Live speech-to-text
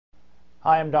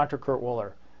Hi, I'm Dr. Kurt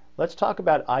Woeller. Let's talk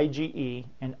about IgE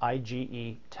and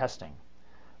IgE testing.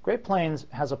 Great Plains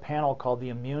has a panel called the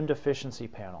Immune Deficiency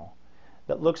Panel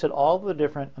that looks at all the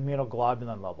different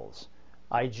immunoglobulin levels,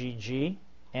 IgG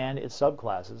and its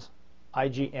subclasses,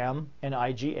 IgM and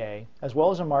IgA, as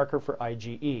well as a marker for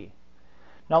IgE.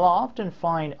 Now, I'll often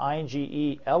find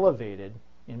IgE elevated,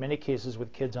 in many cases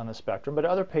with kids on the spectrum, but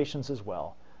other patients as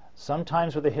well,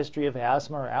 sometimes with a history of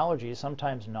asthma or allergies,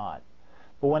 sometimes not.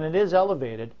 But when it is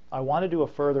elevated, I want to do a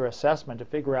further assessment to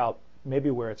figure out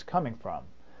maybe where it's coming from.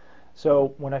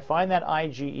 So when I find that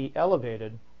IgE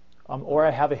elevated, or I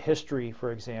have a history,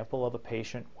 for example, of a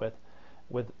patient with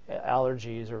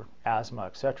allergies or asthma,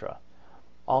 etc.,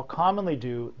 I'll commonly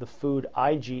do the food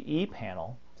IgE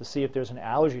panel to see if there's an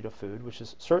allergy to food, which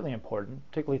is certainly important,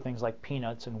 particularly things like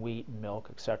peanuts and wheat and milk,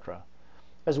 etc.,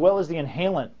 as well as the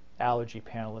Inhalant Allergy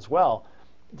panel as well,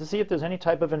 to see if there's any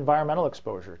type of environmental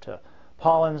exposure to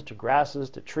pollens, to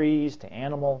grasses, to trees, to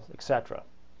animals, etc.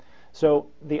 So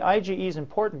the IgE is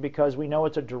important because we know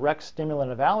it's a direct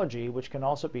stimulant of allergy, which can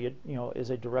also be,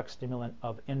 is a direct stimulant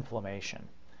of inflammation.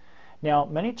 Now,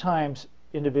 many times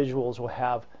individuals will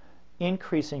have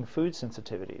increasing food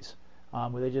sensitivities,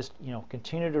 where they just,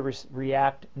 continue to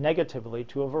react negatively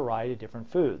to a variety of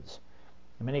different foods.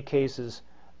 In many cases,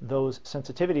 those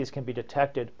sensitivities can be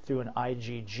detected through an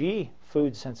IgG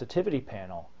food sensitivity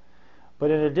panel. But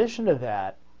in addition to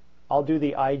that, I'll do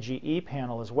the IgE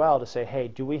panel as well to say, hey,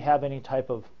 do we have any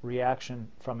type of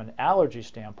reaction from an allergy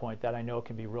standpoint that I know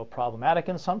can be real problematic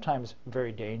and sometimes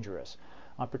very dangerous,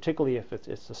 particularly if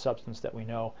it's a substance that we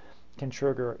know can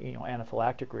trigger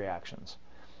anaphylactic reactions.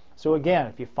 So again,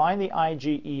 if you find the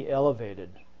IgE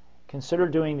elevated, consider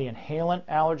doing the Inhalant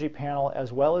Allergy panel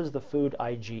as well as the food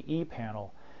IgE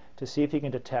panel to see if you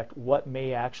can detect what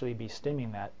may actually be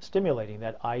stimulating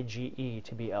that IgE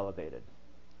to be elevated.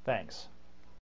 Thanks.